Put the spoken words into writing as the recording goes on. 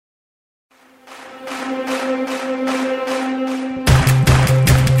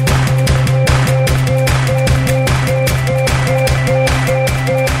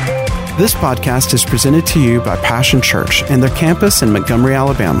This podcast is presented to you by Passion Church and their campus in Montgomery,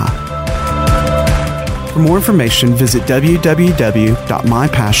 Alabama. For more information, visit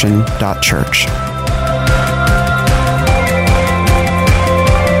www.mypassion.church.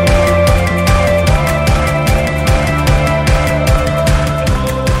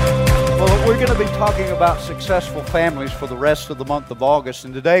 Well, we're going to be talking about successful families for the rest of the month of August,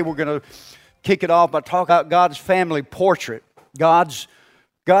 and today we're going to kick it off by talking about God's family portrait, God's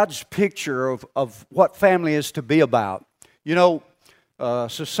picture of what family is to be about. You know,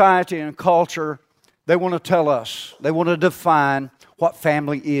 society and culture, they want to tell us, they want to define what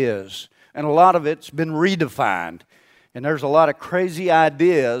family is. And a lot of it's been redefined. And there's a lot of crazy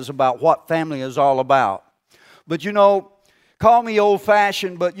ideas about what family is all about. But you know, call me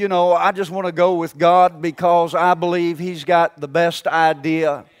old-fashioned, but you know, I just want to go with God because I believe He's got the best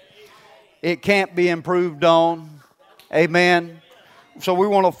idea. It can't be improved on. Amen. So we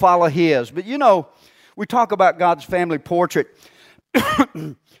want to follow His. But you know, we talk about God's family portrait.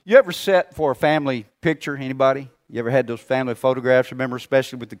 You ever sat for a family picture, anybody? You ever had those family photographs? Remember,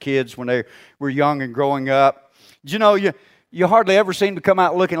 especially with the kids when they were young and growing up? You know, you hardly ever seem to come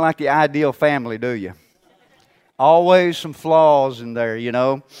out looking like the ideal family, do you? Always some flaws in there, you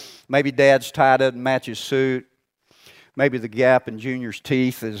know. Maybe dad's tie doesn't match his suit. Maybe the gap in Junior's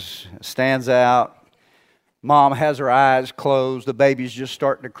teeth stands out. Mom has her eyes closed. The baby's just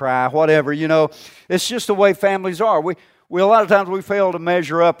starting to cry. Whatever, you know. It's just the way families are. We a lot of times we fail to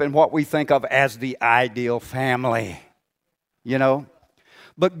measure up in what we think of as the ideal family, you know.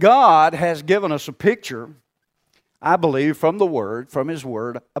 But God has given us a picture, I believe, from the Word, from His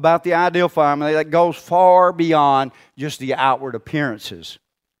Word, about the ideal family that goes far beyond just the outward appearances.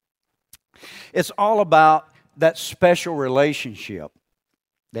 It's all about that special relationship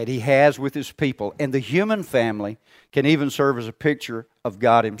that He has with His people. And the human family can even serve as a picture of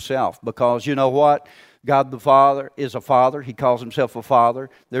God Himself. Because you know what? God the Father is a Father. He calls Himself a Father.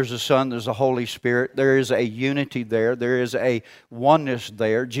 There's a Son. There's a Holy Spirit. There is a unity there. There is a oneness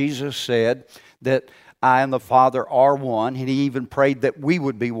there. Jesus said that I and the Father are one. And He even prayed that we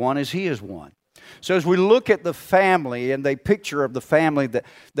would be one as He is one. So as we look at the family and the picture of the family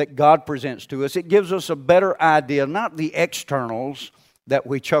that God presents to us, it gives us a better idea, not the externals that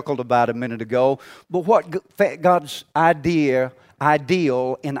we chuckled about a minute ago, but what God's ideal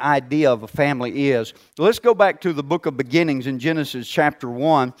and idea of a family is. Let's go back to the book of beginnings in Genesis chapter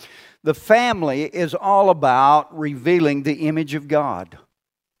 1. The family is all about revealing the image of God.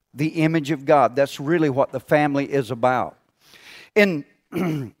 The image of God. That's really what the family is about. In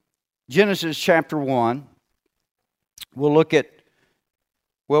Genesis chapter 1, we'll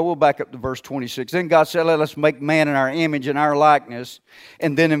back up to verse 26. Then God said, let us make man in our image and our likeness.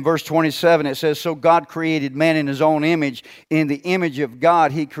 And then in verse 27 it says, so God created man in His own image. In the image of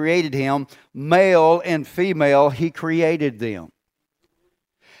God He created him. Male and female He created them.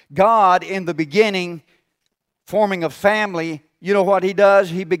 God in the beginning, forming a family, you know what He does?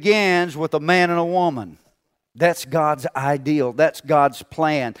 He begins with a man and a woman. That's God's ideal. That's God's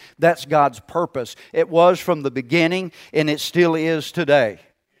plan. That's God's purpose. It was from the beginning and it still is today.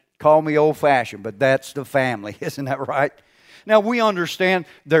 Call me old-fashioned, but that's the family. Isn't that right? Now, we understand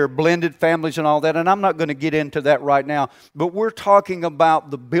there are blended families and all that, and I'm not going to get into that right now. But we're talking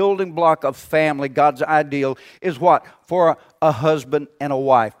about the building block of family. God's ideal is what? For a husband and a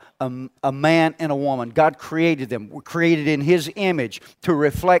wife, a man and a woman. God created them. We're created in His image to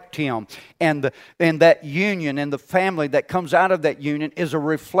reflect Him. And that union and the family that comes out of that union is a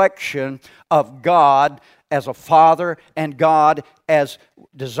reflection of God as a father and God as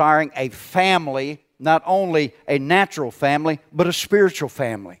desiring a family, not only a natural family, but a spiritual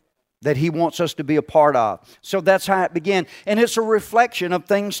family that He wants us to be a part of. So that's how it began. And it's a reflection of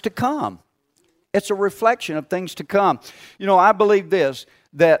things to come. It's a reflection of things to come. You know, I believe this,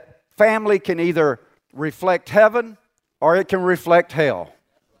 that family can either reflect heaven or it can reflect hell.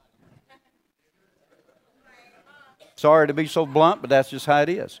 Sorry to be so blunt, but that's just how it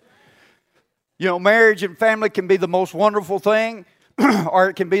is. You know, marriage and family can be the most wonderful thing, or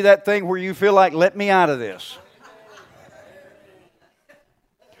it can be that thing where you feel like, let me out of this.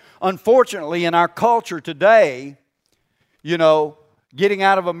 Unfortunately, in our culture today, you know, getting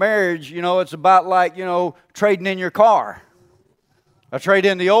out of a marriage, you know, it's about like, you know, trading in your car. I trade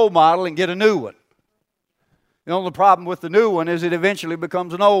in the old model and get a new one. The only problem with the new one is it eventually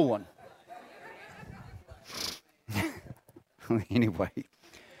becomes an old one. Anyway.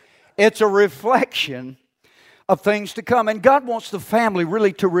 It's a reflection of things to come. And God wants the family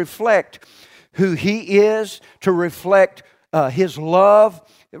really to reflect who He is, to reflect His love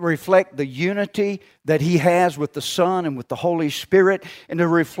reflect the unity that He has with the Son and with the Holy Spirit, and to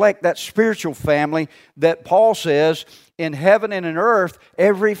reflect that spiritual family that Paul says in heaven and in earth,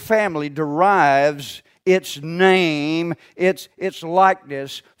 every family derives its name, its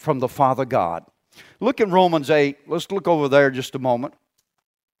likeness from the Father God. Look in Romans 8. Let's look over there just a moment.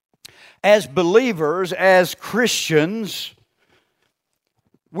 As believers, as Christians,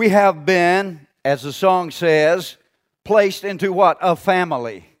 we have been, as the song says, placed into what? A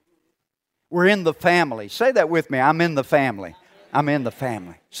family. We're in the family. Say that with me. I'm in the family. I'm in the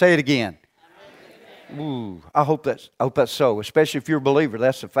family. Say it again. Ooh, I hope that's so. Especially if you're a believer,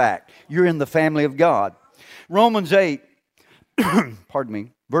 that's a fact. You're in the family of God. Romans 8, pardon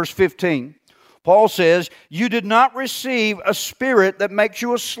me, verse 15. Paul says, "You did not receive a spirit that makes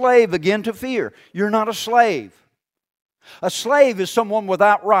you a slave again to fear." You're not a slave. A slave is someone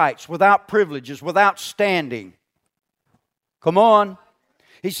without rights, without privileges, without standing. Come on.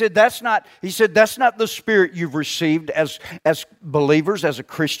 He said that's not the spirit you've received as believers, as a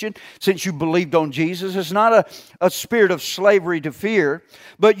Christian, since you believed on Jesus. It's not a spirit of slavery to fear,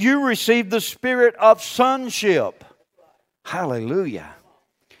 but you received the spirit of sonship. Hallelujah.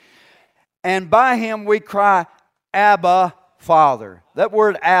 And by Him we cry, Abba, Father. That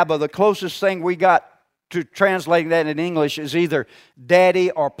word Abba, the closest thing we got to translating that in English is either Daddy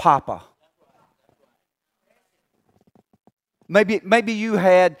or Papa. Maybe you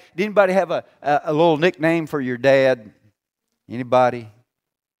had, did anybody have a little nickname for your dad? Anybody?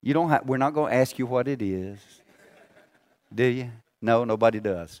 You don't have, we're not going to ask you what it is. Do you? No, nobody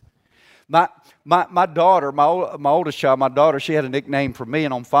does. My daughter, my oldest child, my daughter, she had a nickname for me,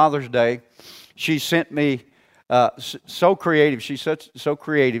 and on Father's Day, she sent me, so creative, she's so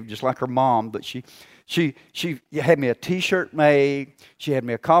creative, just like her mom, but she had me a T-shirt made, she had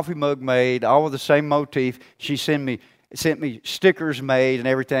me a coffee mug made, all with the same motif. She sent me stickers made and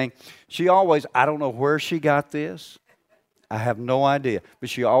everything. She always, I don't know where she got this, I have no idea, but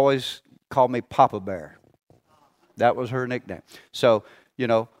she always called me Papa Bear. That was her nickname. So, you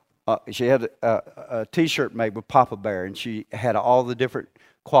know, she had a T-shirt made with Papa Bear, and she had all the different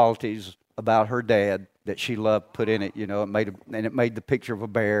qualities about her dad that she loved put in it. You know, it made the picture of a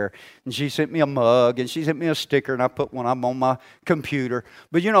bear. And she sent me a mug, and she sent me a sticker, and I put one up on my computer.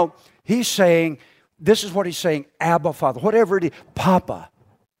 But you know, he's saying, this is what he's saying: Abba, Father, whatever it is, Papa,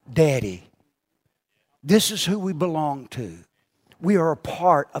 Daddy. This is who we belong to. We are a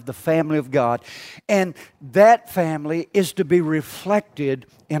part of the family of God. And that family is to be reflected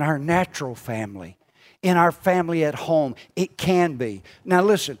in our natural family, in our family at home. It can be. Now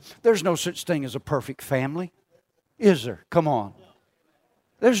listen, there's no such thing as a perfect family, is there? Come on.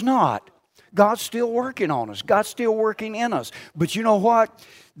 There's not. God's still working on us. God's still working in us. But you know what?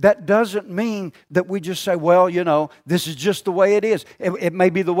 That doesn't mean that we just say, well, you know, this is just the way it is. It may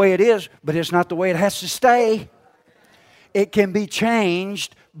be the way it is, but it's not the way it has to stay. It can be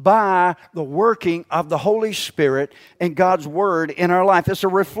changed by the working of the Holy Spirit and God's Word in our life. It's a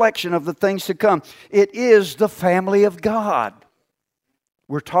reflection of the things to come. It is the family of God.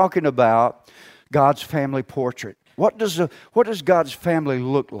 We're talking about God's family portrait. What does God's family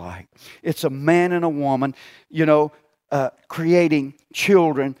look like? It's a man and a woman, you know, creating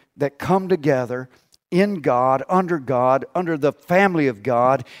children that come together in God, under the family of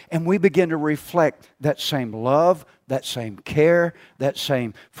God, and we begin to reflect that same love, that same care, that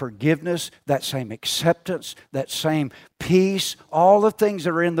same forgiveness, that same acceptance, that same peace, all the things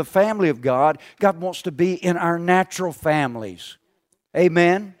that are in the family of God, God wants to be in our natural families.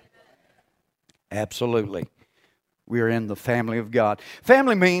 Amen? Absolutely. We are in the family of God.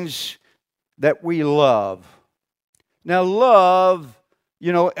 Family means that we love. Now, love,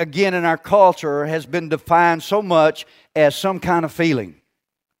 you know, again in our culture has been defined so much as some kind of feeling.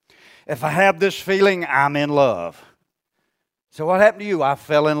 If I have this feeling, I'm in love. So what happened to you? I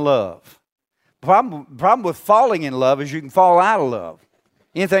fell in love. Problem with falling in love is you can fall out of love.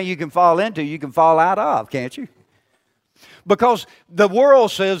 Anything you can fall into, you can fall out of, can't you? Because the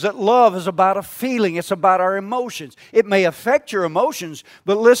world says that love is about a feeling. It's about our emotions. It may affect your emotions,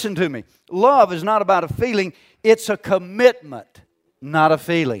 but listen to me. Love is not about a feeling. It's a commitment, not a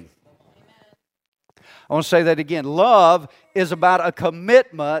feeling. I want to say that again. Love is about a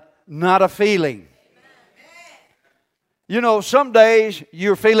commitment, not a feeling. You know, some days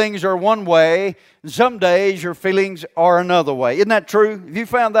your feelings are one way, and some days your feelings are another way. Isn't that true? Have you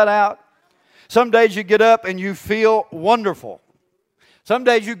found that out? Some days you get up and you feel wonderful. Some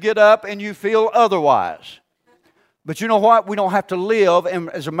days you get up and you feel otherwise. But you know what? We don't have to live, and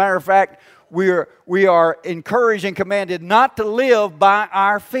as a matter of fact, we are encouraged and commanded not to live by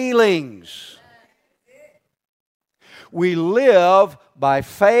our feelings. We live by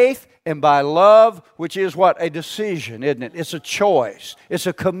faith and by love, which is what? A decision, isn't it? It's a choice. It's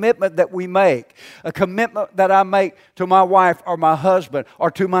a commitment that we make. A commitment that I make to my wife or my husband or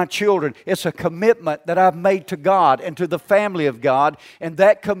to my children. It's a commitment that I've made to God and to the family of God. And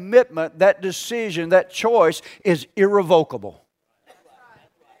that commitment, that decision, that choice is irrevocable.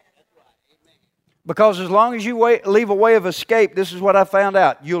 Because as long as you leave a way of escape, this is what I found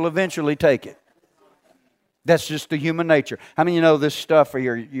out, you'll eventually take it. That's just the human nature. How many of you know this stuff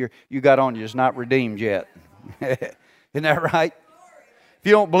you got on you is not redeemed yet? Isn't that right? If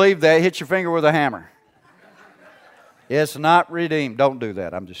you don't believe that, hit your finger with a hammer. It's not redeemed. Don't do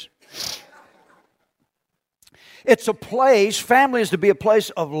that. It's a place, family is to be a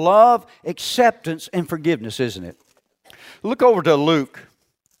place of love, acceptance, and forgiveness, isn't it? Look over to Luke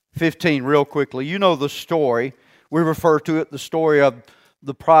 15 real quickly. You know the story. We refer to it, the story of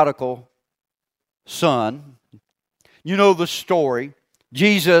the prodigal son. You know the story.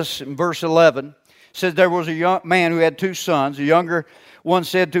 Jesus, in verse 11, says there was a young man who had two sons. The younger one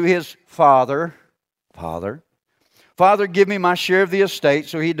said to his father, Father, give me my share of the estate.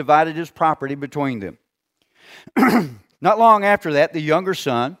 So he divided his property between them. Not long after that, the younger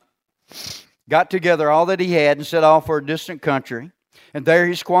son got together all that he had and set off for a distant country. And there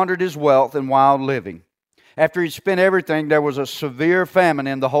he squandered his wealth in wild living. After he'd spent everything, there was a severe famine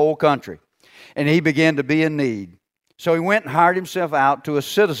in the whole country. And he began to be in need. So he went and hired himself out to a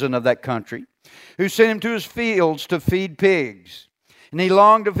citizen of that country, who sent him to his fields to feed pigs. And he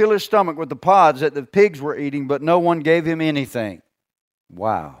longed to fill his stomach with the pods that the pigs were eating, but no one gave him anything.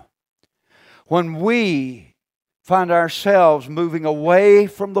 Wow. When we find ourselves moving away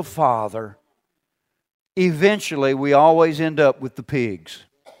from the Father, eventually we always end up with the pigs.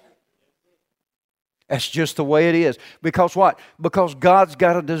 That's just the way it is. Because what? Because God's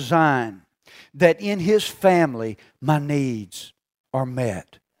got a design that in His family, my needs are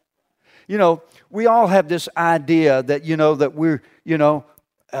met. You know, we all have this idea that, that we're,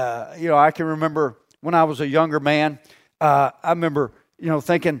 I can remember when I was a younger man, I remember,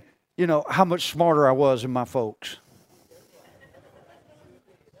 thinking, how much smarter I was than my folks.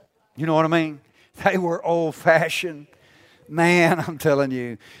 You know what I mean? They were old-fashioned. Man, I'm telling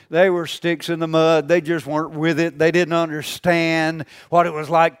you, they were sticks in the mud. They just weren't with it. They didn't understand what it was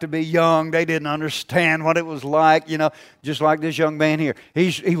like to be young. They didn't understand what it was like, just like this young man here.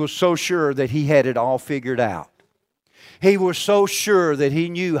 He was so sure that he had it all figured out. He was so sure that he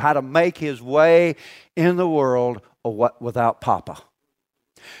knew how to make his way in the world without Papa.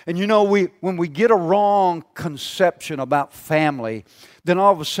 And when we get a wrong conception about family, then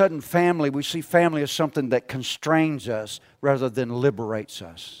all of a sudden we see family as something that constrains us rather than liberates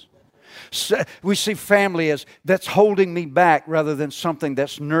us. So we see family as that's holding me back rather than something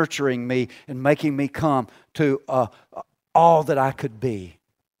that's nurturing me and making me come to all that I could be.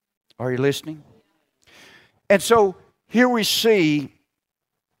 Are you listening? And so here we see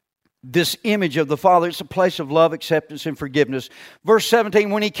this image of the Father. It's a place of love, acceptance, and forgiveness. Verse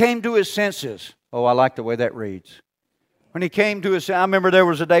 17, when he came to his senses. Oh, I like the way that reads. When he came to his senses. I remember there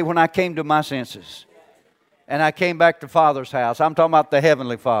was a day when I came to my senses. And I came back to Father's house. I'm talking about the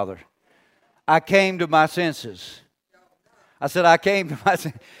Heavenly Father. I came to my senses. I said, I came to my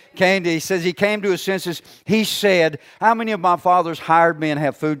senses. He says he came to his senses. He said, how many of my fathers hired men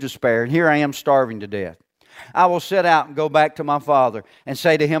have food to spare? And here I am starving to death. I will set out and go back to my father and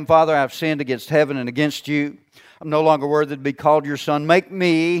say to him, Father, I have sinned against heaven and against you. I'm no longer worthy to be called your son. Make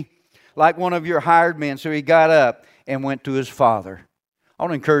me like one of your hired men. So he got up and went to his father. I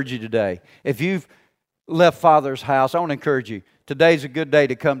want to encourage you today. If you've left Father's house, I want to encourage you. Today's a good day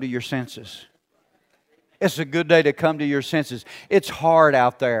to come to your senses. It's a good day to come to your senses. It's hard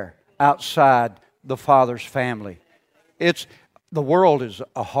out there, outside the Father's family. The world is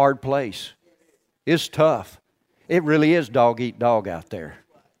a hard place. It's tough. It really is dog eat dog out there.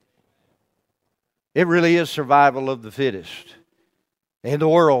 It really is survival of the fittest. In the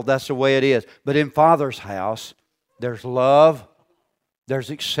world, that's the way it is. But in Father's house, there's love, there's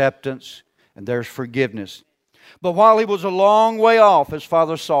acceptance, and there's forgiveness. But while he was a long way off, his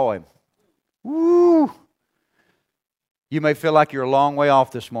father saw him. Woo! You may feel like you're a long way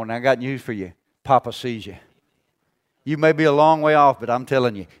off this morning. I got news for you. Papa sees you. You may be a long way off, but I'm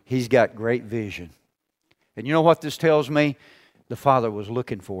telling you, He's got great vision. And you know what this tells me? The Father was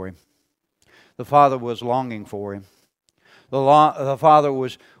looking for him. The Father was longing for him. The Father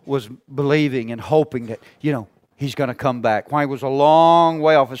was believing and hoping that, He's going to come back. When he was a long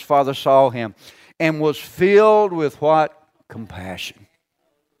way off, his Father saw him and was filled with what? Compassion.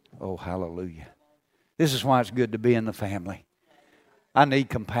 Oh, hallelujah. This is why it's good to be in the family. I need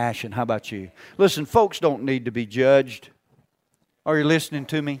compassion. How about you? Listen, folks don't need to be judged. Are you listening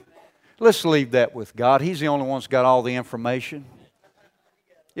to me? Let's leave that with God. He's the only one that's got all the information.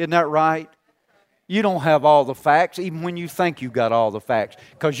 Isn't that right? You don't have all the facts, even when you think you've got all the facts,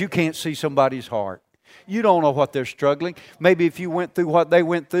 because you can't see somebody's heart. You don't know what they're struggling. Maybe if you went through what they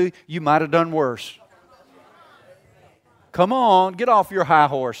went through, you might have done worse. Come on, get off your high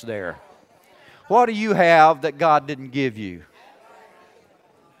horse there. What do you have that God didn't give you?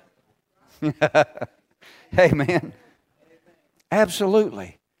 Amen.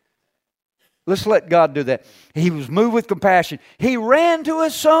 Absolutely. Let's let God do that. He was moved with compassion. He ran to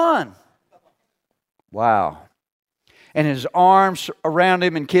his son. Wow. And his arms around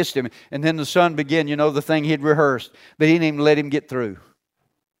him and kissed him. And then the son began, the thing he'd rehearsed. But he didn't even let him get through.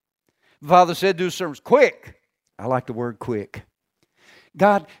 The father said to his servants, quick. I like the word quick.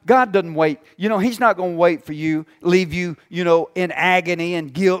 God doesn't wait. He's not going to wait for you, leave you, in agony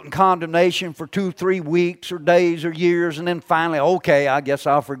and guilt and condemnation for 2, 3 weeks or days or years, and then finally, okay, I guess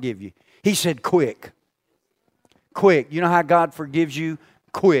I'll forgive you. He said, quick. Quick. You know how God forgives you?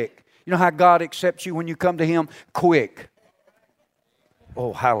 Quick. You know how God accepts you when you come to Him? Quick.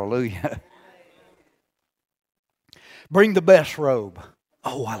 Oh, hallelujah. Bring the best robe.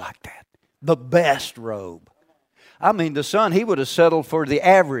 Oh, I like that. The best robe. I mean, the son, he would have settled for the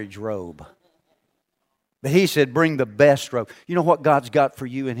average robe. But he said, bring the best robe. You know what God's got for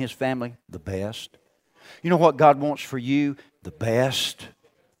you and His family? The best. You know what God wants for you? The best.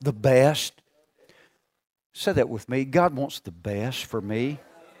 The best. Say that with me. God wants the best for me.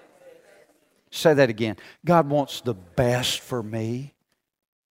 Say that again. God wants the best for me.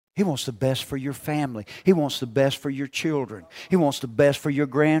 He wants the best for your family. He wants the best for your children. He wants the best for your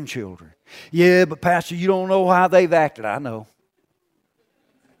grandchildren. Yeah, but Pastor, you don't know how they've acted. I know.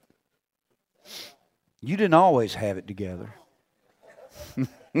 You didn't always have it together.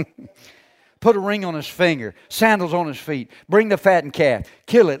 Put a ring on his finger, sandals on his feet. Bring the fattened calf.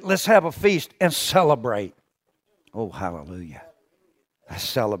 Kill it. Let's have a feast and celebrate. Oh, hallelujah. Let's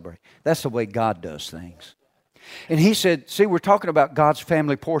celebrate. That's the way God does things. And he said, see, we're talking about God's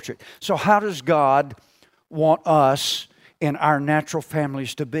family portrait. So how does God want us in our natural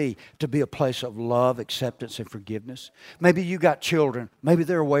families to be? To be a place of love, acceptance, and forgiveness. Maybe you got children. Maybe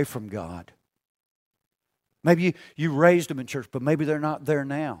they're away from God. Maybe you raised them in church, but maybe they're not there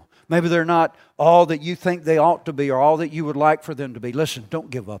now. Maybe they're not all that you think they ought to be or all that you would like for them to be. Listen,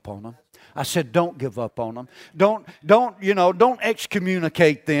 don't give up on them. I said don't give up on them. Don't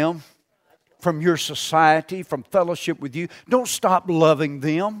excommunicate them from your society, from fellowship with you. Don't stop loving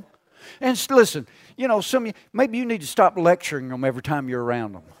them. And listen, maybe you need to stop lecturing them every time you're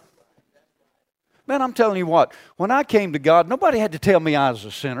around them. Man, I'm telling you what, when I came to God, nobody had to tell me I was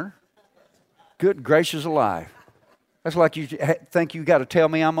a sinner. Good gracious alive. That's like you think you got to tell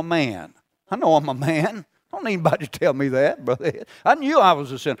me I'm a man. I know I'm a man. I don't need anybody to tell me that, brother. I knew I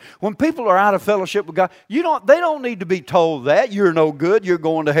was a sinner. When people are out of fellowship with God, they don't need to be told that. You're no good. You're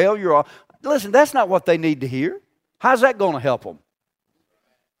going to hell. Listen, that's not what they need to hear. How's that going to help them?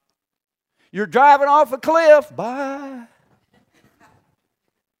 You're driving off a cliff. Bye.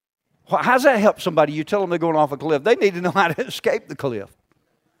 How's that help somebody? You tell them they're going off a cliff. They need to know how to escape the cliff.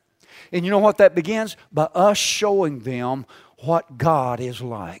 And you know what that begins? By us showing them what God is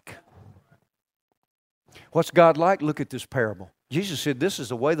like. What's God like? Look at this parable. Jesus said, this is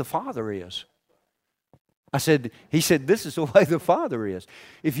the way the Father is. He said, this is the way the Father is.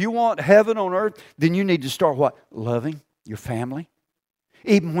 If you want heaven on earth, then you need to start what? Loving your family.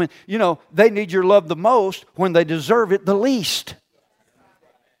 Even when, they need your love the most when they deserve it the least.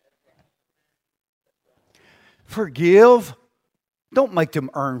 Forgive. Don't make them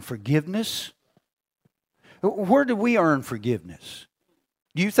earn forgiveness. Where do we earn forgiveness?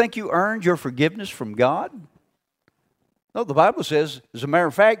 Do you think you earned your forgiveness from God? No, the Bible says, as a matter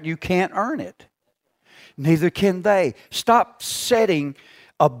of fact, you can't earn it. Neither can they. Stop setting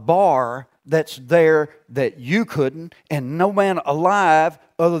a bar that's there that you couldn't, and no man alive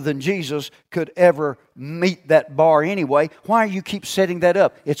other than Jesus could ever meet that bar anyway. Why do you keep setting that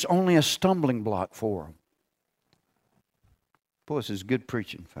up? It's only a stumbling block for them. Boy, this is good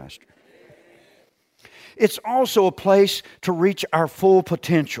preaching, Pastor. It's also a place to reach our full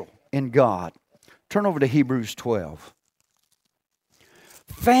potential in God. Turn over to Hebrews 12.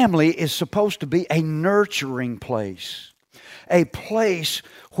 Family is supposed to be a nurturing place, a place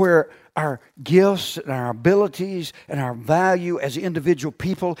where our gifts and our abilities and our value as individual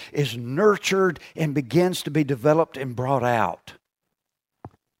people is nurtured and begins to be developed and brought out.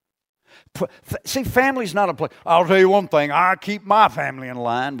 See, family's not a place. I'll tell you one thing, I keep my family in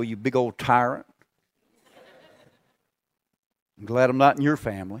line. Well, you big old tyrant. I'm glad I'm not in your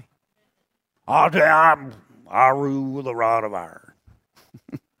family. I rule with a rod of iron.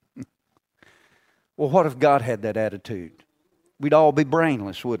 Well, what if God had that attitude? We'd all be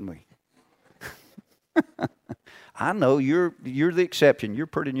brainless, wouldn't we? I know you're the exception. You're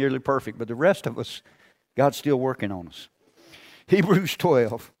pretty nearly perfect, but the rest of us, God's still working on us. Hebrews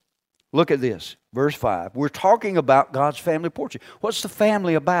 12. Look at this, verse 5. We're talking about God's family portrait. What's the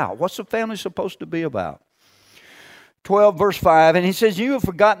family about? What's the family supposed to be about? 12, verse 5, and he says, you have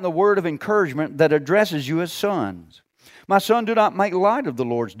forgotten the word of encouragement that addresses you as sons. My son, do not make light of the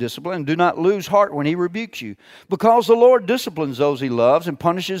Lord's discipline, and do not lose heart when he rebukes you. Because the Lord disciplines those he loves and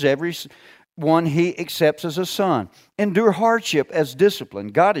punishes every one he accepts as a son. Endure hardship as discipline.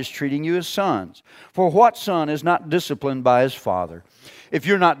 God is treating you as sons. For what son is not disciplined by his father? If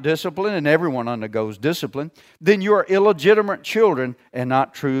you're not disciplined, and everyone undergoes discipline, then you are illegitimate children and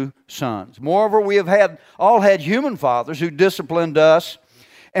not true sons. Moreover, we have all had human fathers who disciplined us,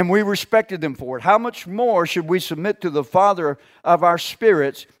 and we respected them for it. How much more should we submit to the Father of our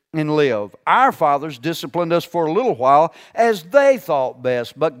spirits and live? Our fathers disciplined us for a little while as they thought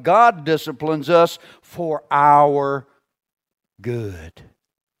best, but God disciplines us for our good.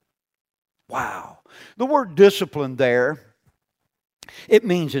 Wow. The word discipline there, it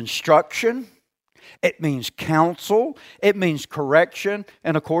means instruction, it means counsel, it means correction,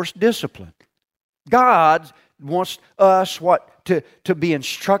 and of course discipline. God wants us to be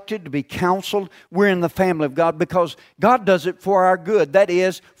instructed, to be counseled. We're in the family of God because God does it for our good. That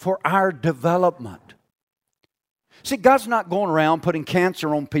is, for our development. See, God's not going around putting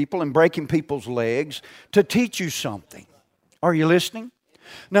cancer on people and breaking people's legs to teach you something. Are you listening?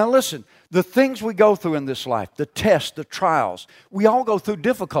 Now listen, the things we go through in this life, the tests, the trials, we all go through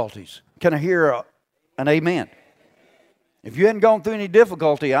difficulties. Can I hear an amen? If you hadn't gone through any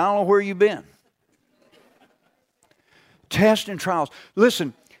difficulty, I don't know where you've been. Tests and trials.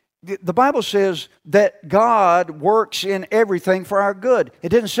 Listen, the Bible says that God works in everything for our good. It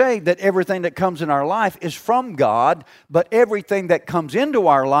didn't say that everything that comes in our life is from God, but everything that comes into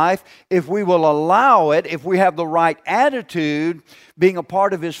our life, if we will allow it, if we have the right attitude, being a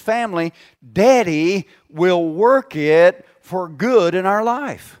part of His family, Daddy will work it for good in our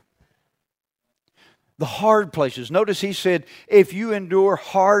life. The hard places. Notice He said, if you endure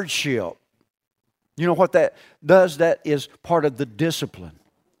hardship, you know what that does? That is part of the discipline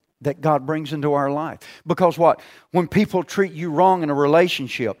that God brings into our life. Because what? When people treat you wrong in a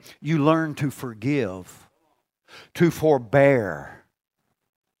relationship, you learn to forgive, to forbear.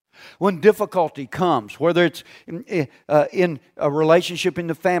 When difficulty comes, whether it's in a relationship in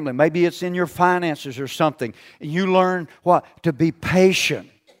the family, maybe it's in your finances or something, you learn what? To be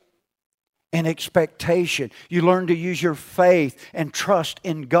patient and expectation. You learn to use your faith and trust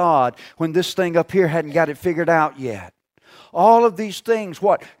in God when this thing up here hadn't got it figured out yet. All of these things,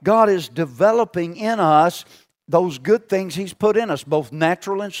 what? God is developing in us those good things He's put in us, both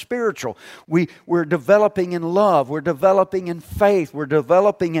natural and spiritual. We're developing in love. We're developing in faith. We're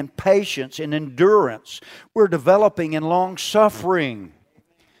developing in patience and endurance. We're developing in long suffering.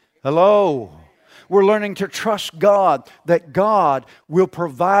 Hello. We're learning to trust God, that God will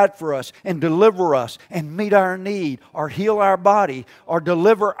provide for us and deliver us and meet our need or heal our body or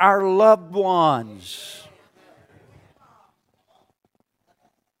deliver our loved ones.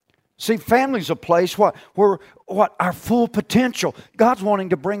 See, family's a place where our full potential. God's wanting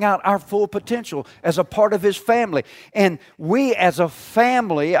to bring out our full potential as a part of His family. And we as a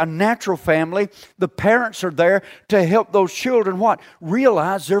family, a natural family, the parents are there to help those children what?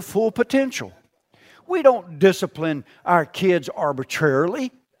 Realize their full potential. We don't discipline our kids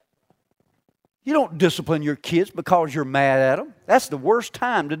arbitrarily. You don't discipline your kids because you're mad at them. That's the worst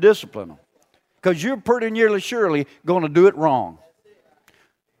time to discipline them. Because you're pretty nearly surely going to do it wrong.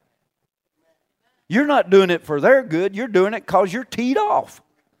 You're not doing it for their good. You're doing it because you're teed off.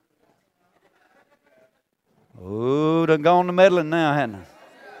 Oh, done gone to meddling now, hadn't I?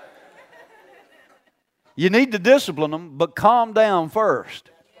 You need to discipline them, but calm down first.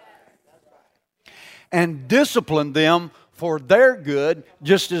 And discipline them for their good,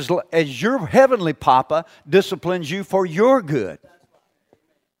 just as your heavenly Papa disciplines you for your good.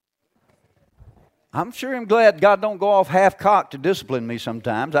 I'm sure I'm glad God don't go off half-cocked to discipline me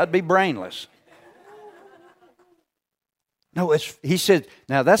sometimes. I'd be brainless. No, He said,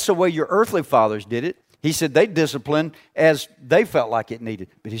 now that's the way your earthly fathers did it. He said they disciplined as they felt like it needed.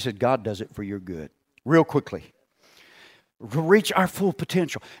 But He said God does it for your good. Real quickly. Reach our full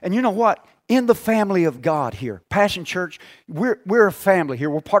potential. And you know what? In the family of God here, Passion Church, we're a family here.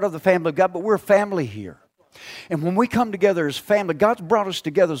 We're part of the family of God, but we're a family here. And when we come together as family, God's brought us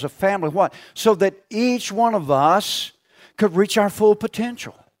together as a family. What? So that each one of us could reach our full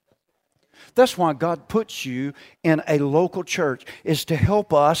potential. That's why God puts you in a local church, is to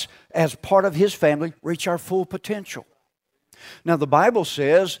help us as part of His family reach our full potential. Now the Bible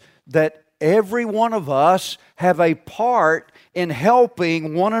says that every one of us have a part in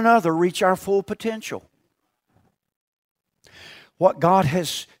helping one another reach our full potential. What God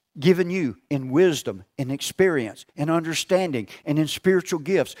has given you in wisdom, in experience, in understanding, and in spiritual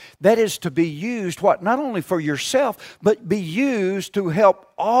gifts, that is to be used, what? Not only for yourself, but be used to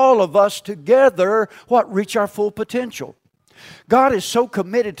help all of us together, what? Reach our full potential. God is so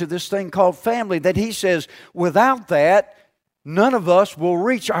committed to this thing called family that He says, without that, none of us will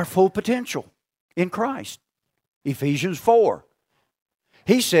reach our full potential in Christ. Ephesians 4.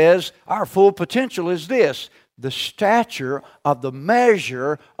 He says our full potential is this: the stature of the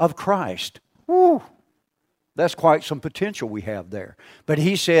measure of Christ. Woo! That's quite some potential we have there. But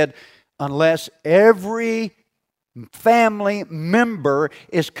He said, unless every family member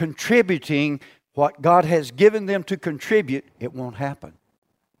is contributing what God has given them to contribute, it won't happen.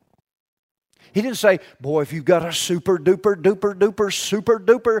 He didn't say, boy, if you've got a super duper duper duper super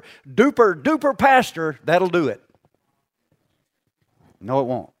duper duper duper pastor, that'll do it. No, it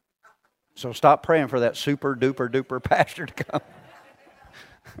won't. So stop praying for that super duper duper pastor to come.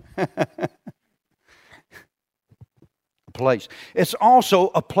 Place. It's also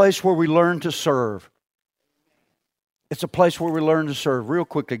a place where we learn to serve. It's a place where we learn to serve. Real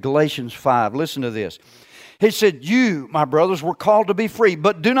quickly, Galatians 5. Listen to this. He said, you, my brothers, were called to be free,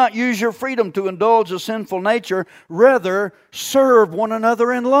 but do not use your freedom to indulge a sinful nature. Rather, serve one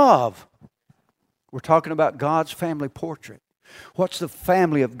another in love. We're talking about God's family portrait. What's the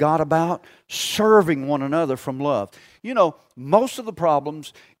family of God about? Serving one another from love. You know, most of the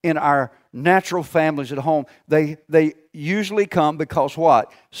problems in our natural families at home, they usually come because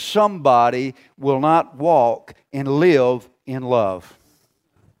what? Somebody will not walk and live in love.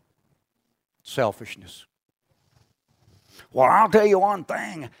 Selfishness. Well, I'll tell you one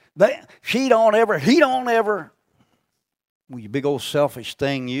thing. He don't ever. Well, you big old selfish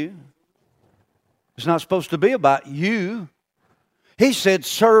thing, you. It's not supposed to be about you. He said,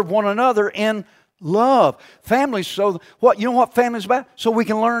 serve one another in love. Family, so what? You know what family's about? So we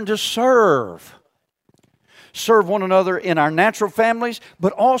can learn to serve. Serve one another in our natural families,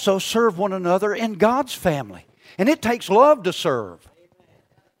 but also serve one another in God's family. And it takes love to serve.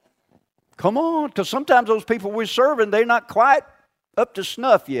 Come on, because sometimes those people we're serving, they're not quite up to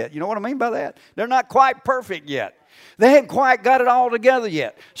snuff yet. You know what I mean by that? They're not quite perfect yet. They haven't quite got it all together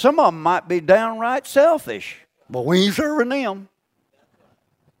yet. Some of them might be downright selfish, but we ain't serving them.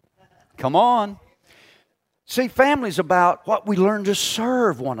 Come on. See, family's about what we learn to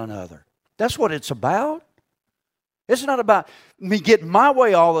serve one another. That's what it's about. It's not about me getting my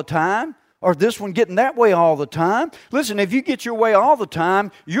way all the time or this one getting that way all the time. Listen, if you get your way all the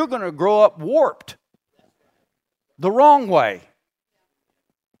time, you're going to grow up warped the wrong way.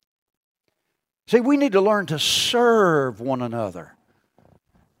 See, we need to learn to serve one another.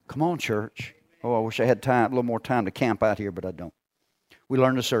 Come on, church. Oh, I wish I had time, a little more time to camp out here, but I don't. We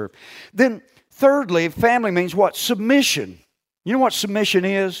learn to serve. Then, thirdly, family means what? Submission. You know what submission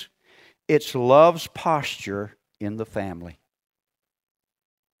is? It's love's posture in the family.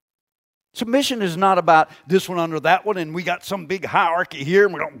 Submission is not about this one under that one, and we got some big hierarchy here,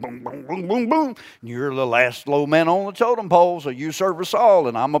 and we go boom, boom, boom, boom, boom. And you're the last low man on the totem pole, so you serve us all,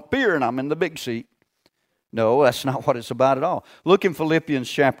 and I'm up here, and I'm in the big seat. No, that's not what it's about at all. Look in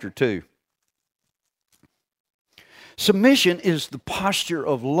Philippians chapter 2. Submission is the posture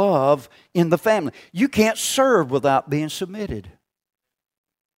of love in the family. You can't serve without being submitted.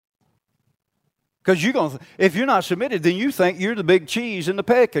 Because if you're not submitted, then you think you're the big cheese in the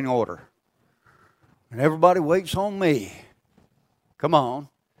pecking order. And everybody waits on me. Come on.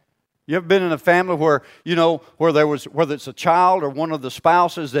 You ever been in a family where, whether it's a child or one of the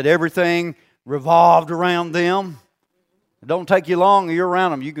spouses, that everything revolved around them? It don't take you long, you're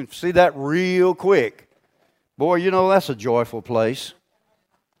around them. You can see that real quick. Boy, that's a joyful place.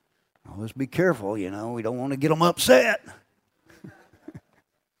 Oh, let's be careful, we don't want to get them upset.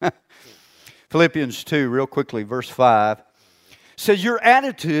 Philippians 2, real quickly, verse 5, says, your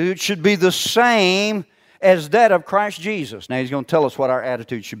attitude should be the same as that of Christ Jesus. Now, he's going to tell us what our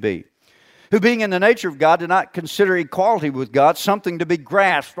attitude should be. Who, being in the nature of God, did not consider equality with God something to be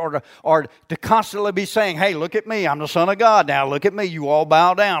grasped or to constantly be saying, hey, look at me, I'm the Son of God. Now, look at me, you all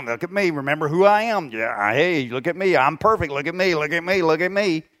bow down. Look at me, remember who I am. Yeah, hey, look at me, I'm perfect. Look at me, look at me, look at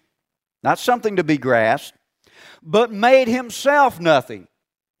me. Not something to be grasped, but made himself nothing.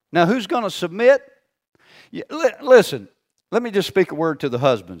 Now, who's going to submit? Listen, let me just speak a word to the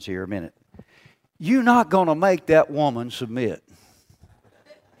husbands here a minute. you're not going to make that woman submit.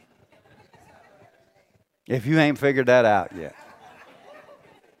 If you ain't figured that out yet.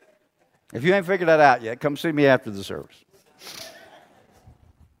 If you ain't figured that out yet, come see me after the service.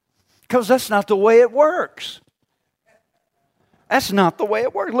 Because that's not the way it works. That's not the way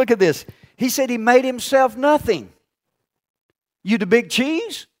it works. Look at this. He said he made himself nothing. You the big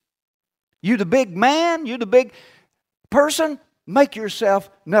cheese? You the big man? You the big person? Make yourself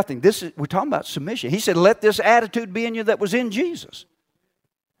nothing. We're talking about submission. He said, let this attitude be in you that was in Jesus.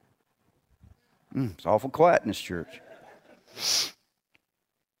 It's awful quiet in this church.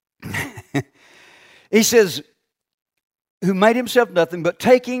 He says, who made himself nothing, but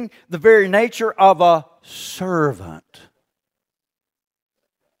taking the very nature of a servant.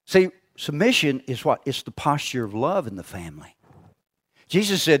 See, submission is what? It's the posture of love in the family.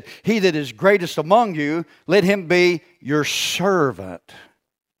 Jesus said, he that is greatest among you, let him be your servant.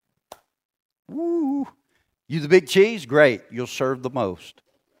 Woo. You the big cheese? Great. You'll serve the most.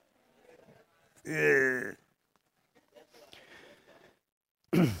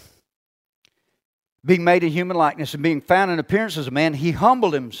 Being made in human likeness and being found in appearance as a man, he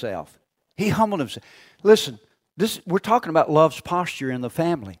humbled himself. He humbled himself. Listen, we're talking about love's posture in the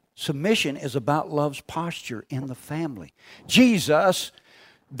family. Submission is about love's posture in the family. Jesus,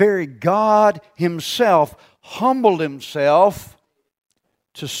 very God himself, humbled himself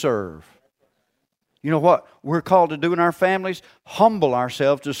to serve. You know what we're called to do in our families? Humble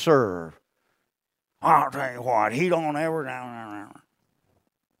ourselves to serve. I'll tell you what, he don't ever...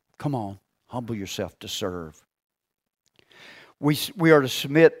 Come on, humble yourself to serve. We are to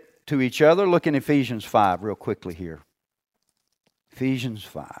submit to each other. Look in Ephesians 5 real quickly here. Ephesians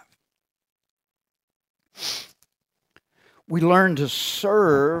 5. We learn to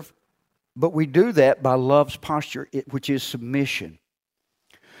serve, but we do that by love's posture, which is submission.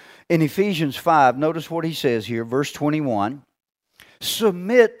 In Ephesians 5, notice what he says here, verse 21.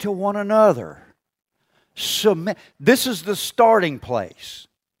 Submit to one another. Submit. This is the starting place.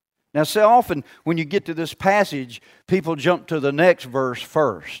 Now, so often when you get to this passage, people jump to the next verse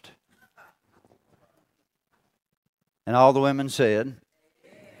first. And all the women said.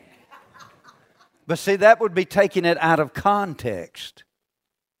 But see, that would be taking it out of context.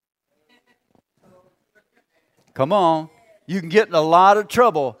 Come on. You can get in a lot of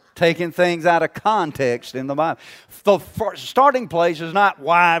trouble taking things out of context in the Bible. The starting place is not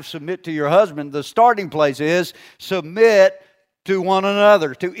wives submit to your husband. The starting place is submit to one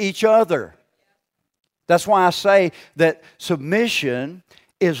another, to each other. That's why I say that submission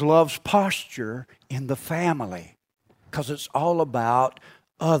is love's posture in the family. Because it's all about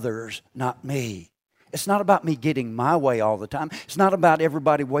others, not me. It's not about me getting my way all the time. It's not about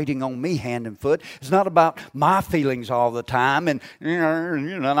everybody waiting on me hand and foot. It's not about my feelings all the time and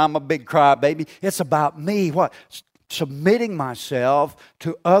and I'm a big crybaby. It's about me. What? Submitting myself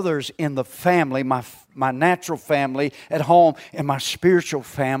to others in the family, my natural family at home and my spiritual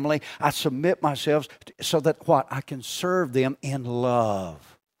family. I submit myself so that what? I can serve them in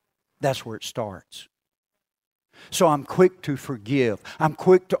love. That's where it starts. So I'm quick to forgive. I'm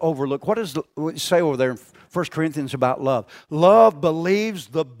quick to overlook. What does it say over there in 1 Corinthians about love? Love believes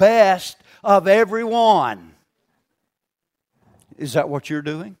the best of everyone. Is that what you're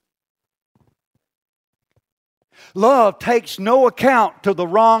doing? Love takes no account to the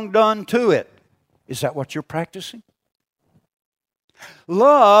wrong done to it. Is that what you're practicing?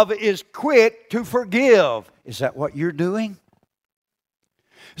 Love is quick to forgive. Is that what you're doing?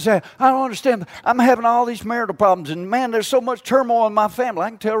 You say, I don't understand. I'm having all these marital problems, and man, there's so much turmoil in my family. I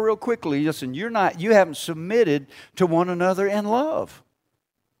can tell real quickly. Listen, you haven't submitted to one another in love.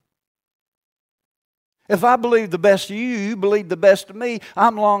 If I believe the best of you, you believe the best of me.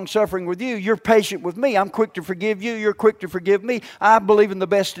 I'm long-suffering with you. You're patient with me. I'm quick to forgive you. You're quick to forgive me. I believe in the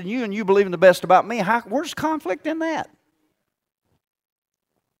best in you, and you believe in the best about me. Where's conflict in that?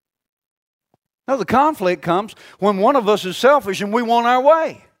 No, the conflict comes when one of us is selfish and we want our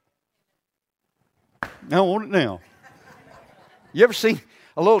way. I want it now. You ever seen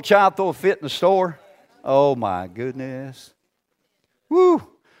a little child throw a fit in the store? Oh, my goodness. Woo!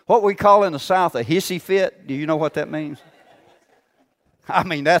 What we call in the South a hissy fit. Do you know what that means? I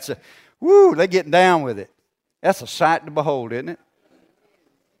mean, they're getting down with it. That's a sight to behold, isn't it?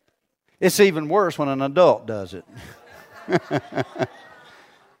 It's even worse when an adult does it.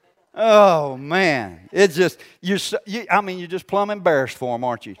 Oh, man. It's just, you're just plumb embarrassed for them,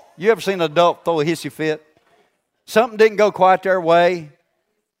 aren't you? You ever seen an adult throw a hissy fit? Something didn't go quite their way.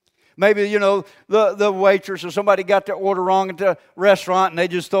 Maybe, the waitress or somebody got their order wrong at the restaurant and they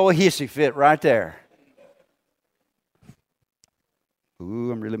just throw a hissy fit right there. Ooh,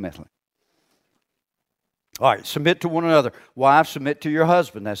 I'm really meddling. All right, submit to one another. Wives, submit to your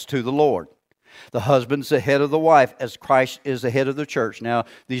husband. That's to the Lord. The husband's the head of the wife as Christ is the head of the church. Now,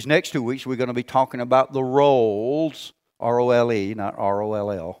 these next 2 weeks, we're going to be talking about the roles, R-O-L-E, not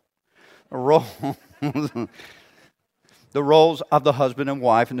R-O-L-L. The roles of the husband and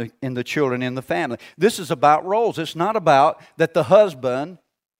wife and the children in the family. This is about roles. It's not about that the husband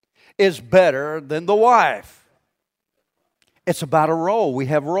is better than the wife. It's about a role. We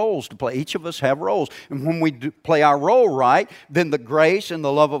have roles to play. Each of us have roles. And when we play our role right, then the grace and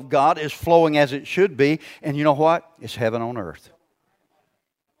the love of God is flowing as it should be. And you know what? It's heaven on earth.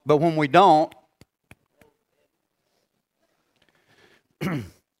 But when we don't,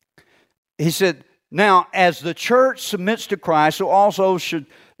 he said, now, as the church submits to Christ, so also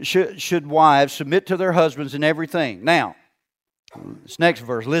should wives submit to their husbands in everything. Now, this next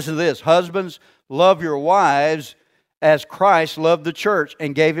verse, listen to this. Husbands, love your wives as Christ loved the church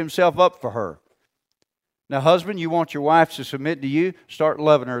and gave himself up for her. Now, husband, you want your wife to submit to you? Start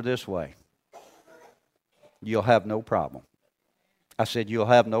loving her this way. You'll have no problem. I said, you'll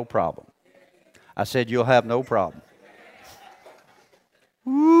have no problem. I said, you'll have no problem.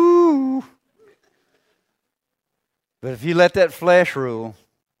 Woo! But if you let that flesh rule,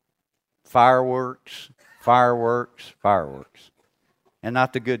 fireworks, fireworks, fireworks. And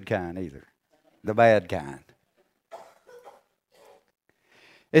not the good kind either, the bad kind.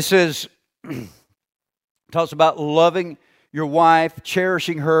 It says, talks about loving your wife,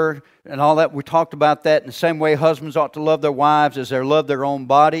 cherishing her, and all that. We talked about that in the same way husbands ought to love their wives as they love their own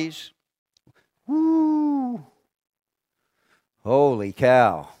bodies. Woo! Holy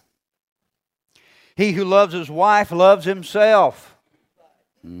cow. He who loves his wife loves himself.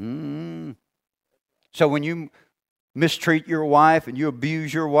 So when you mistreat your wife and you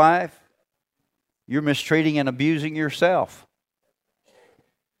abuse your wife, you're mistreating and abusing yourself.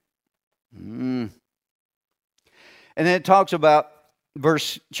 And then it talks about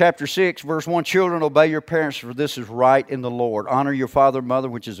chapter 6, verse 1, children, obey your parents, for this is right in the Lord. Honor your father and mother,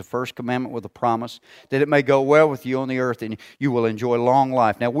 which is the first commandment with a promise, that it may go well with you on the earth and you will enjoy long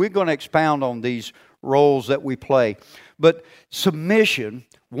life. Now, we're going to expound on these roles that we play. But submission,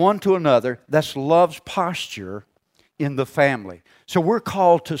 one to another, that's love's posture in the family. So we're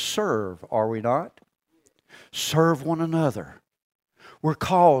called to serve, are we not? Serve one another. We're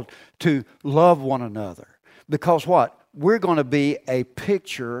called to love one another. Because what? We're going to be a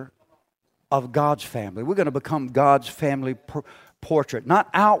picture of God's family. We're going to become God's family portrait. Not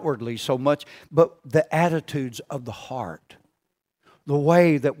outwardly so much, but the attitudes of the heart. The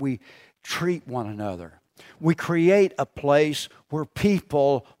way that we treat one another. We create a place where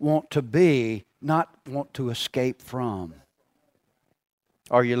people want to be, not want to escape from.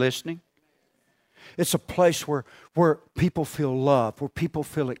 Are you listening? It's a place where people feel loved, where people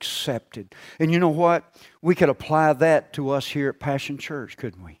feel accepted. And you know what? We could apply that to us here at Passion Church,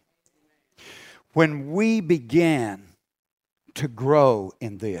 couldn't we? When we began to grow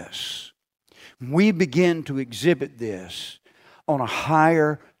in this, we begin to exhibit this on a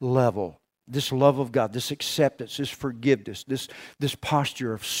higher level, this love of God, this acceptance, this forgiveness, this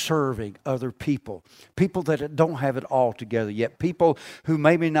posture of serving other people. People that don't have it all together yet. People who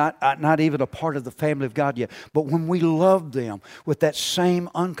maybe not even a part of the family of God yet. But when we love them with that same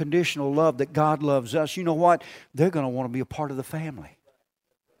unconditional love that God loves us, you know what? They're going to want to be a part of the family.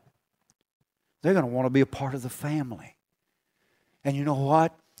 They're going to want to be a part of the family. And you know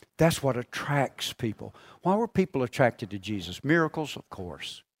what? That's what attracts people. Why were people attracted to Jesus? Miracles, of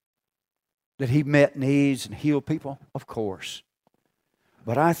course. That He met needs and healed people? Of course.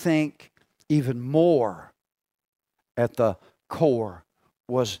 But I think even more at the core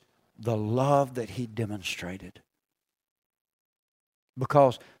was the love that He demonstrated.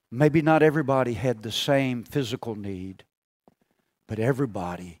 Because maybe not everybody had the same physical need, but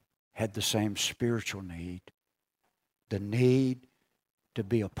everybody had the same spiritual need. The need to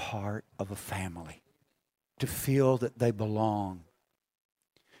be a part of a family. To feel that they belong.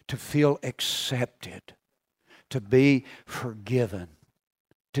 To feel accepted, to be forgiven,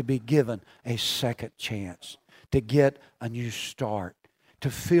 to be given a second chance, to get a new start, to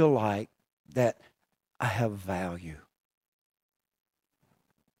feel like that I have value.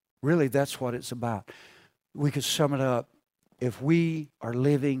 Really, that's what it's about. We could sum it up. If we are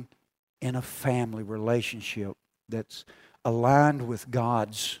living in a family relationship that's aligned with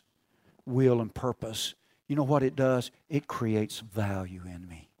God's will and purpose, you know what it does? It creates value in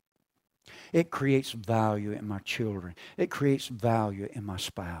me. It creates value in my children. It creates value in my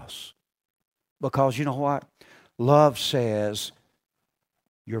spouse. Because you know what? Love says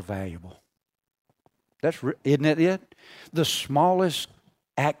you're valuable. Isn't that it? The smallest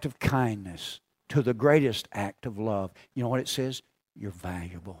act of kindness to the greatest act of love. You know what it says? You're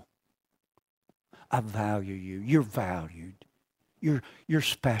valuable. I value you. You're valued. You're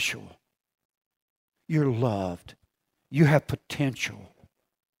special. You're loved. You have potential.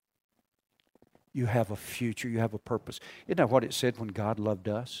 You have a future. You have a purpose. Isn't that what it said when God loved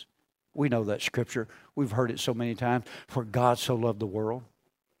us? We know that scripture. We've heard it so many times. For God so loved the world.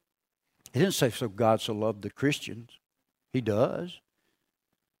 It didn't say so God so loved the Christians. He does.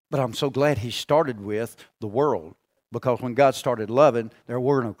 But I'm so glad He started with the world. Because when God started loving, there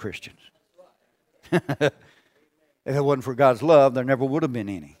were no Christians. If it wasn't for God's love, there never would have been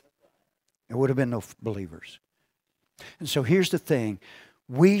any. There would have been no believers. And so here's the thing.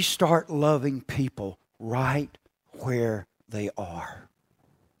 We start loving people right where they are.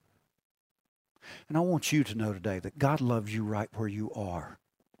 And I want you to know today that God loves you right where you are.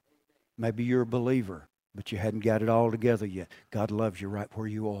 Maybe you're a believer, but you hadn't got it all together yet. God loves you right where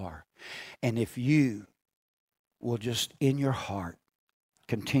you are. And if you will just in your heart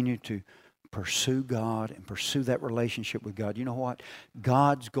continue to pursue God and pursue that relationship with God, you know what?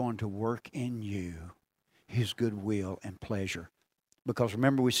 God's going to work in you His good will and pleasure. Because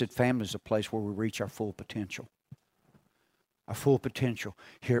remember we said family is a place where we reach our full potential. Our full potential.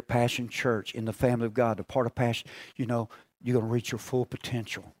 Here at Passion Church, in the family of God, a part of Passion, you know, you're going to reach your full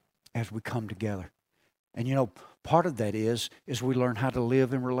potential as we come together. And you know, part of that is we learn how to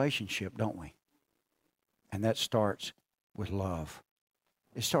live in relationship, don't we? And that starts with love.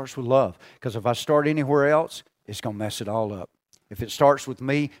 It starts with love. Because if I start anywhere else, it's going to mess it all up. If it starts with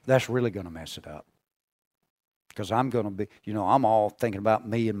me, that's really going to mess it up. Because I'm going to be, you know, I'm all thinking about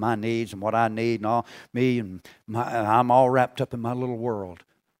me and my needs and what I need and all me and I'm all wrapped up in my little world.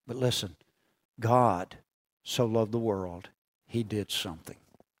 But listen, God so loved the world, He did something.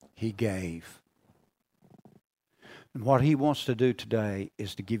 He gave. And what He wants to do today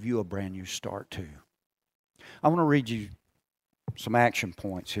is to give you a brand new start too. I want to read you some action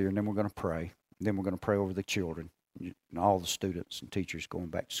points here, and then we're going to pray. And then we're going to pray over the children and all the students and teachers going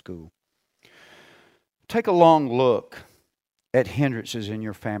back to school. Take a long look at hindrances in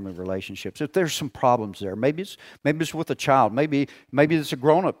your family relationships. If there's some problems there, maybe it's with a child. Maybe it's a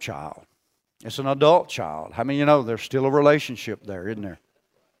grown-up child. It's an adult child. How many of you know there's still a relationship there, isn't there?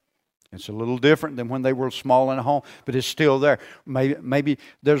 It's a little different than when they were small in a home, but it's still there. Maybe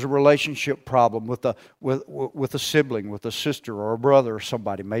there's a relationship problem with a sibling, with a sister or a brother or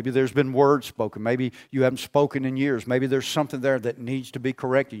somebody. Maybe there's been words spoken. Maybe you haven't spoken in years. Maybe there's something there that needs to be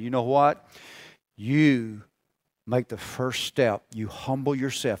corrected. You know what? You make the first step. You humble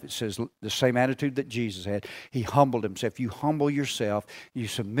yourself. It says the same attitude that Jesus had. He humbled Himself. You humble yourself. You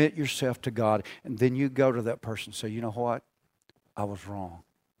submit yourself to God. And then you go to that person and say, you know what? I was wrong.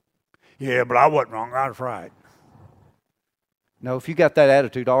 Yeah, but I wasn't wrong. I was right. No, if you got that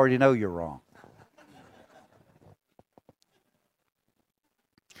attitude, I already know you're wrong.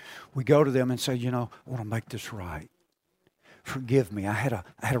 We go to them and say, you know, I want to make this right. Forgive me. I had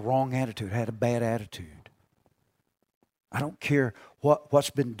a wrong attitude. I had a bad attitude. I don't care what's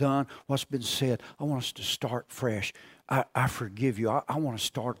been done, what's been said. I want us to start fresh. I forgive you. I want to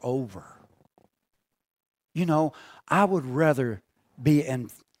start over. You know, I would rather be in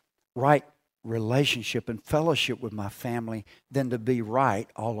right relationship and fellowship with my family than to be right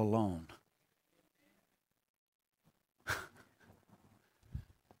all alone.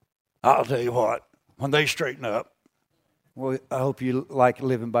 I'll tell you what, when they straighten up, well, I hope you like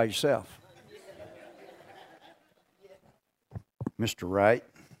living by yourself. Mr. Right.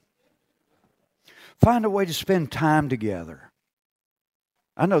 Find a way to spend time together.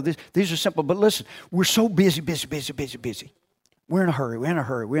 I know these are simple, but listen, we're so busy. We're in a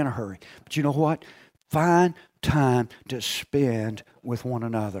hurry. But you know what? Find time to spend with one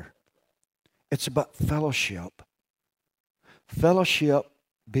another. It's about fellowship. Fellowship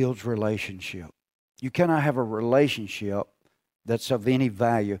builds relationship. You cannot have a relationship that's of any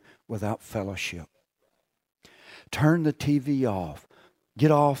value without fellowship. Turn the TV off.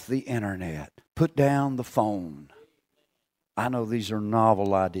 Get off the internet. Put down the phone. I know these are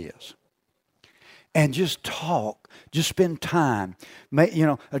novel ideas. And just talk. Just spend time.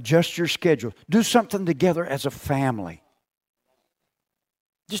 Adjust your schedule. Do something together as a family.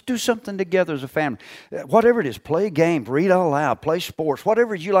 Just do something together as a family. Whatever it is, play games, read out loud, play sports,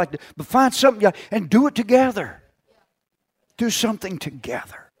 whatever you like to, but find something and do it together. Do something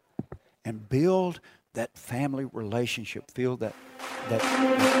together and build that family relationship. Feel that.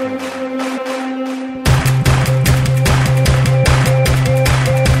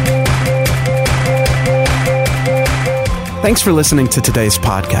 Thanks for listening to today's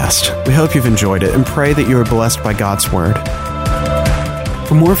podcast. We hope you've enjoyed it and pray that you are blessed by God's Word.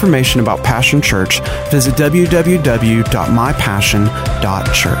 For more information about Passion Church, visit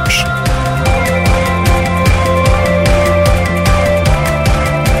www.mypassion.church.